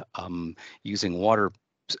by using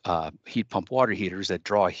heat pump water heaters that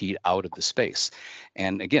draw heat out of the space?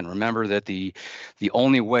 And again, remember that the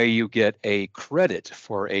only way you get a credit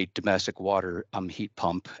for a domestic water heat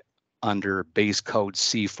pump under base code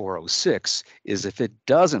C406 is if it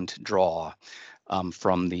doesn't draw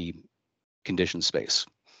from the conditioned space.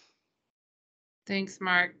 Thanks,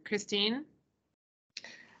 Mark. Christine?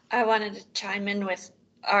 I wanted to chime in with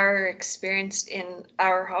our experience in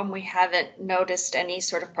our home. We haven't noticed any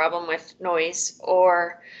sort of problem with noise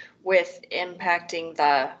or with impacting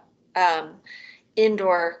the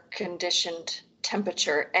indoor conditioned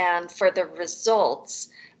temperature. And for the results,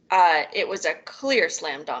 it was a clear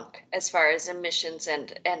slam dunk as far as emissions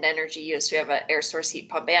and energy use. We have an air source heat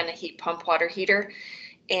pump and a heat pump water heater.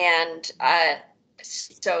 And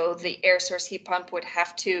so the air source heat pump would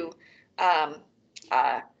have to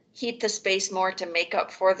heat the space more to make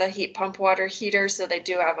up for the heat pump water heater. So they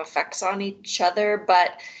do have effects on each other,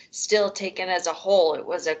 but still taken as a whole, it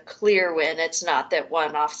was a clear win. It's not that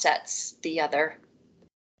one offsets the other.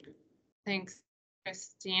 Thanks,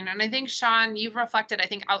 Christine. And I think, Sean, you've reflected, I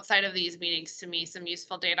think, outside of these meetings to me, some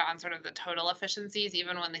useful data on sort of the total efficiencies,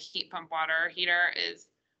 even when the heat pump water heater is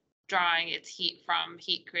drawing its heat from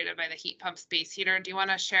heat created by the heat pump space heater. Do you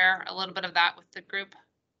want to share a little bit of that with the group?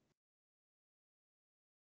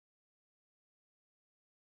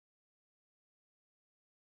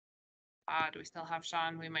 Do we still have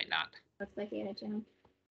Sean? We might not. Looks like he had Jim.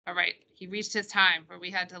 All right, he reached his time where we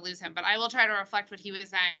had to lose him, but I will try to reflect what he was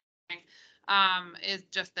saying. Is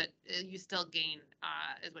just that you still gain,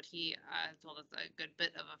 is what he told us, a good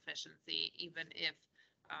bit of efficiency, even if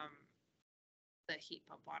the heat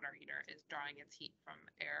pump water heater is drawing its heat from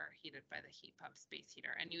air heated by the heat pump space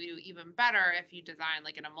heater. And you do even better if you design,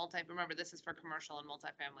 like in a remember this is for commercial and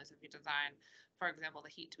multifamily, so if you design, for example,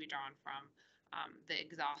 the heat to be drawn from the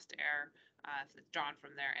exhaust air, if it's drawn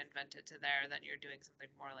from there and vented to there, then you're doing something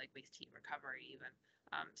more like waste heat recovery even.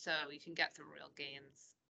 So you can get some real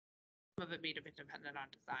gains. Some of it may be dependent on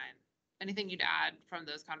design. Anything you'd add from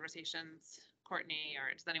those conversations, Courtney,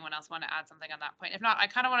 or does anyone else want to add something on that point? If not, I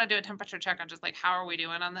kind of want to do a temperature check on just like how are we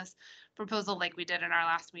doing on this proposal like we did in our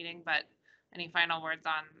last meeting, but any final words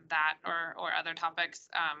on that or other topics?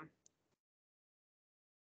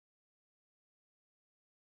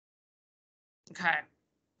 Okay.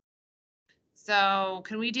 So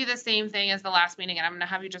can we do the same thing as the last meeting? And I'm going to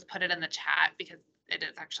have you just put it in the chat because it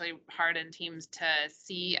is actually hard in Teams to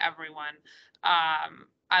see everyone.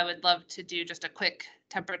 I would love to do just a quick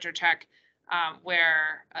temperature check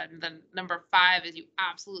where the number 5 is you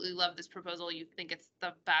absolutely love this proposal. You think it's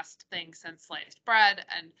the best thing since sliced bread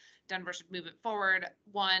and Denver should move it forward.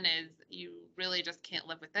 1 is you really just can't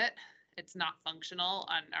live with it. It's not functional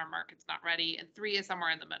and our market's not ready. And 3 is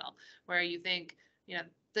somewhere in the middle where you think, you know,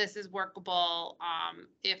 this is workable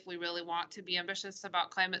if we really want to be ambitious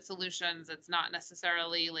about climate solutions. It's not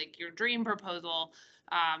necessarily like your dream proposal,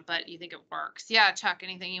 but you think it works. Yeah, Chuck,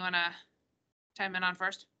 anything you want to chime in on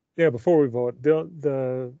first? Yeah, before we vote,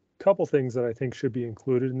 the couple things that I think should be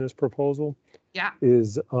included in this proposal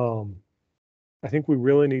is I think we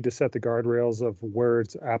really need to set the guardrails of where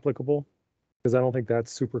it's applicable, because I don't think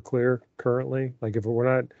that's super clear currently. Like if we're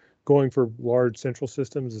not going for large central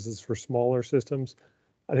systems, this is for smaller systems.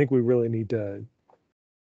 I think we really need to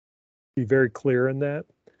be very clear in that.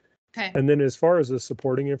 Okay. And then as far as the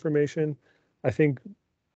supporting information, I think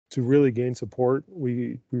to really gain support,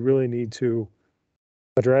 we really need to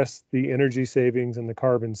address the energy savings and the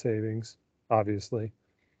carbon savings, obviously,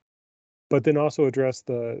 but then also address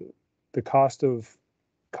the cost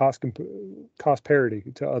parity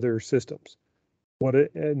to other systems.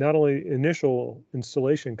 Not only initial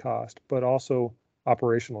installation cost, but also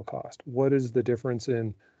operational cost. What is the difference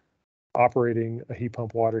in operating a heat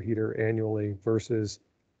pump water heater annually versus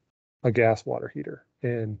a gas water heater?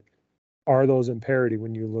 And are those in parity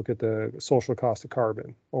when you look at the social cost of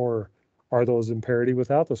carbon, or are those in parity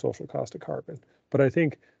without the social cost of carbon? But I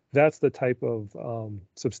think that's the type of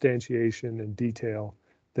substantiation and detail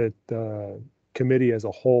that the committee as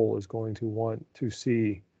a whole is going to want to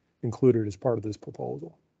see included as part of this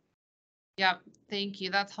proposal. Yeah, thank you.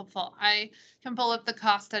 That's helpful. I can pull up the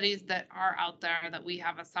cost studies that are out there that we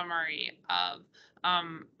have a summary of.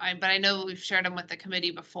 But I know we've shared them with the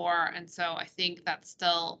committee before, and so I think that's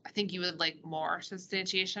still, I think you would like more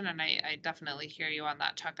substantiation, and I definitely hear you on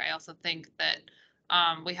that, Chuck. I also think that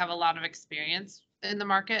we have a lot of experience in the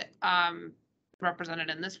market represented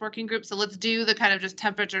in this working group. So let's do the kind of just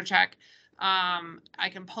temperature check. I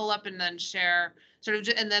can pull up and then share sort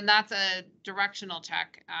of, and then that's a directional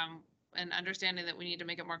check. And understanding that we need to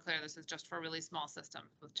make it more clear, this is just for really small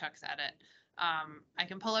systems with Chuck's edit. I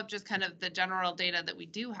can pull up just kind of the general data that we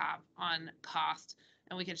do have on cost,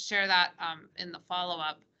 and we can share that in the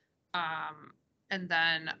follow-up. And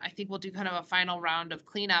then I think we'll do kind of a final round of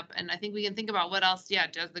cleanup, and I think we can think about what else,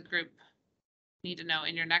 does the group need to know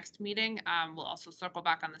in your next meeting. We'll also circle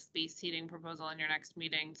back on the space heating proposal in your next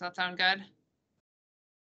meeting. Does that sound good?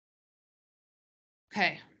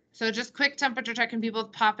 Okay. So just quick temperature check, and people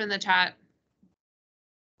pop in the chat.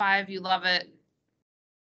 5, you love it.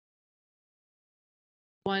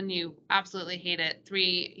 1, you absolutely hate it.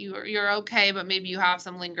 3, you're okay, but maybe you have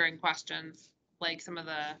some lingering questions, like some of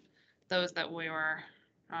those that we were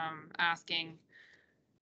asking.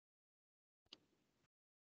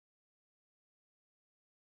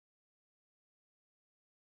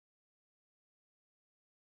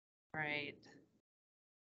 Right.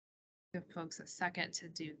 Give folks a second to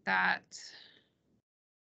do that.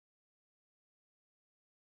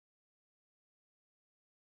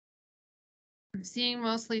 I'm seeing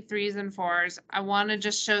mostly 3s and 4s. I want to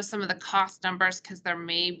just show some of the cost numbers because there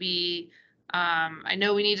may be, I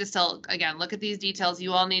know we need to still, again, look at these details.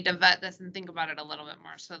 You all need to vet this and think about it a little bit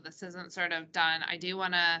more. So this isn't sort of done. I do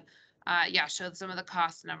want to, show some of the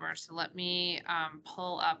cost numbers. So let me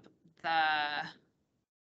pull up the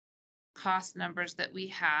cost numbers that we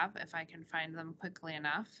have, if I can find them quickly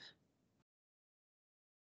enough.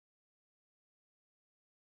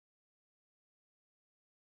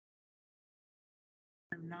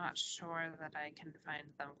 I'm not sure that I can find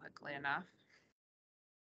them quickly enough.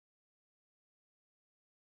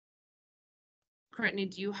 Courtney,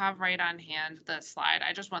 do you have right on hand the slide?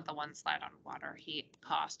 I just want the one slide on water heat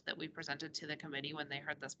cost that we presented to the committee when they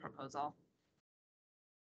heard this proposal.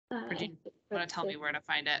 Or do you want to tell me where to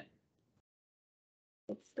find it?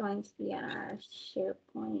 It's going to be on our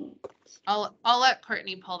SharePoint. I'll let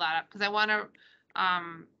Courtney pull that up because I want to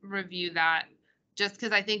review that, just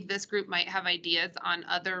because I think this group might have ideas on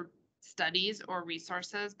other studies or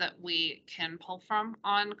resources that we can pull from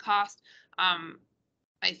on cost.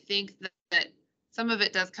 I think that some of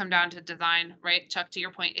it does come down to design, right? Chuck, to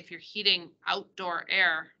your point, if you're heating outdoor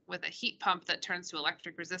air with a heat pump that turns to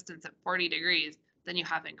electric resistance at 40 degrees, then you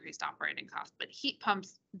have increased operating costs. But heat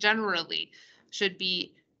pumps generally should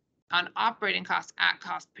be on operating costs at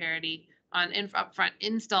cost parity, on upfront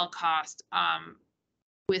install cost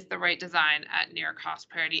with the right design at near cost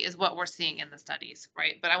parity is what we're seeing in the studies,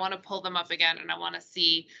 right? But I want to pull them up again, and I want to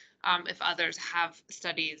see if others have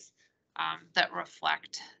studies that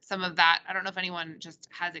reflect some of that. I don't know if anyone just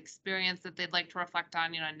has experience that they'd like to reflect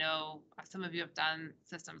on. I know some of you have done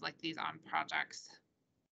systems like these on projects.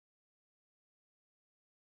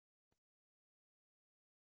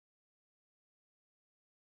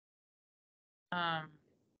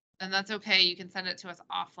 And that's okay. You can send it to us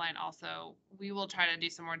offline also. We will try to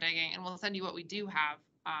do some more digging, and we'll send you what we do have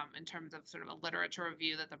in terms of sort of a literature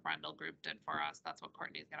review that the Brendel group did for us. That's what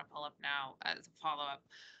Courtney's going to pull up now as a follow-up.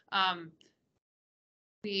 I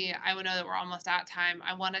would know that we're almost at time.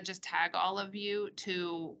 I want to just tag all of you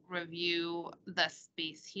to review the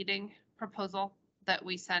space heating proposal that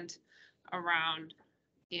we sent around.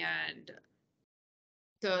 And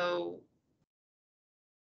so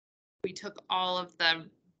we took all of the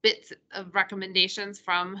bits of recommendations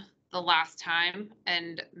from the last time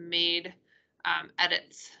and made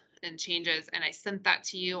edits and changes, and I sent that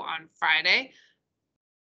to you on Friday.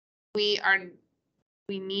 We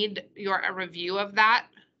need a review of that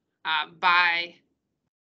by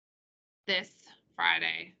this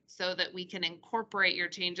Friday so that we can incorporate your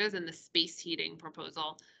changes in the space heating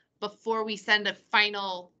proposal before we send a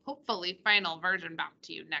final, hopefully final version back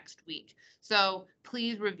to you next week. So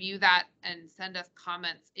please review that and send us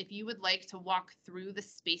comments. If you would like to walk through the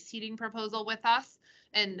space heating proposal with us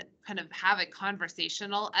and kind of have a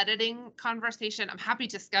conversational editing conversation, I'm happy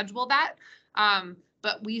to schedule that.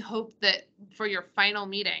 But we hope that for your final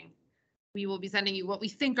meeting, we will be sending you what we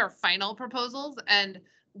think are final proposals, and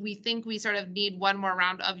we think we sort of need one more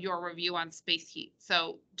round of your review on space heat.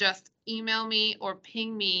 So just email me or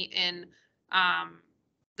ping me in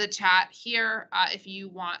the chat here if you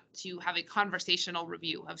want to have a conversational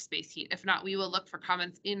review of space heat. If not, we will look for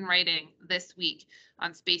comments in writing this week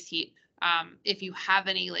on space heat. If you have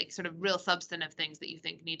any sort of real substantive things that you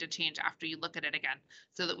think need to change after you look at it again,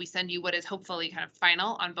 so that we send you what is hopefully kind of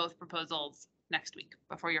final on both proposals next week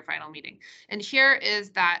before your final meeting. And here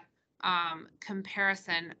is that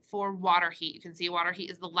comparison for water heat. You can see water heat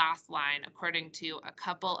is the last line according to a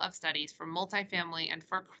couple of studies for multifamily, and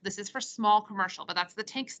this is for small commercial, but that's the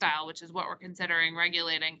tank style, which is what we're considering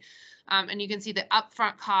regulating. And you can see the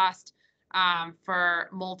upfront cost for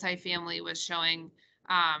multifamily was showing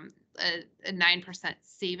a 9%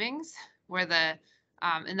 savings, where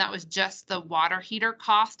and that was just the water heater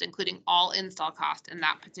cost, including all install cost in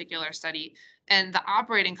that particular study. And the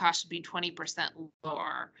operating cost should be 20%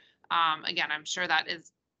 lower. Again, I'm sure that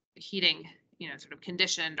is heating, sort of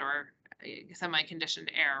conditioned or semi-conditioned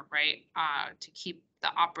air, right? To keep the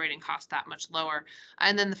operating cost that much lower.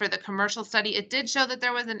 And then for the commercial study, it did show that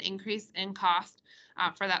there was an increase in cost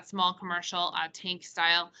for that small commercial tank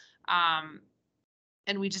style.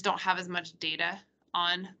 And we just don't have as much data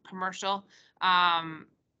on commercial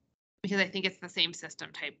because I think it's the same system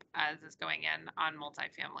type as is going in on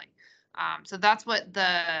multifamily. So that's what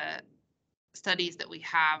the studies that we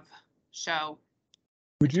have show.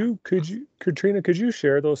 Katrina, could you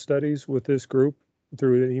share those studies with this group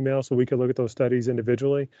through an email so we can look at those studies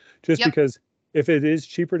individually? Just because if it is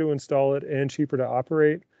cheaper to install it and cheaper to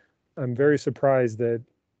operate, I'm very surprised that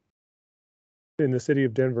in the city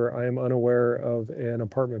of Denver, I am unaware of an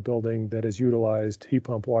apartment building that has utilized heat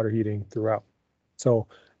pump water heating throughout. So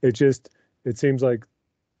it seems like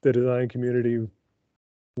the design community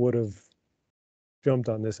would have jumped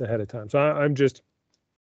on this ahead of time. So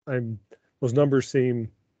those numbers seem,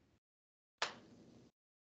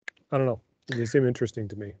 I don't know, they seem interesting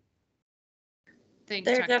to me.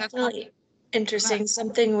 They're definitely interesting.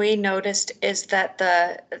 Something we noticed is that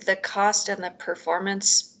the cost and the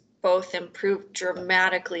performance both improved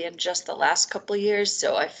dramatically in just the last couple of years.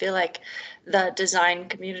 So I feel like the design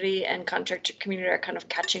community and contractor community are kind of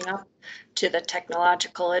catching up to the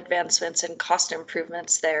technological advancements and cost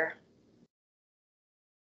improvements there.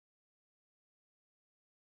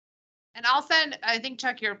 And I'll send, I think,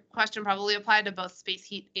 Chuck, your question probably applied to both space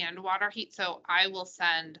heat and water heat. So I will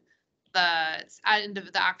send the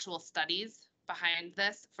actual studies behind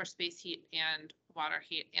this for space heat and water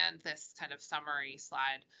heat and this kind of summary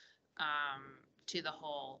slide to the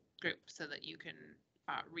whole group so that you can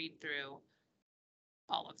read through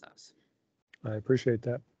all of those. I appreciate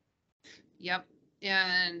that. Yep.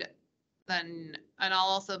 And I'll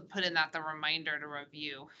also put in that the reminder to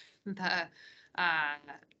review the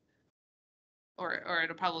or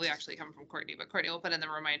it'll probably actually come from Courtney, but Courtney will put in the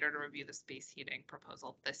reminder to review the space heating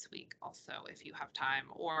proposal this week also, if you have time,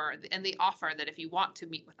 and the offer that if you want to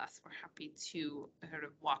meet with us, we're happy to sort of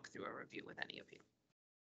walk through a review with any of you.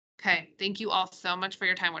 Okay, thank you all so much for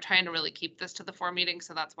your time. We're trying to really keep this to the 4 meetings,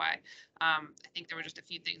 so that's why I think there were just a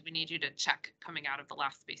few things we need you to check coming out of the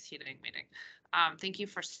last space heating meeting. Thank you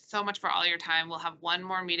for so much for all your time. We'll have one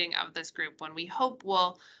more meeting of this group when we hope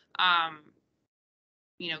we'll,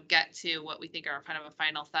 get to what we think are kind of a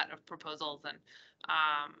final set of proposals. And,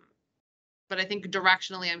 but I think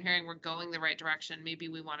directionally, I'm hearing we're going the right direction. Maybe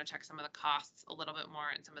we want to check some of the costs a little bit more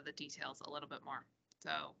and some of the details a little bit more.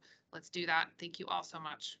 So let's do that. Thank you all so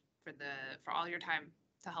much for all your time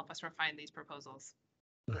to help us refine these proposals.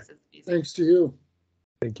 This is easy. Thanks to you.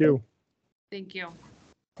 Thank you. Thank you.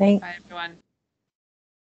 Thank Bye, everyone.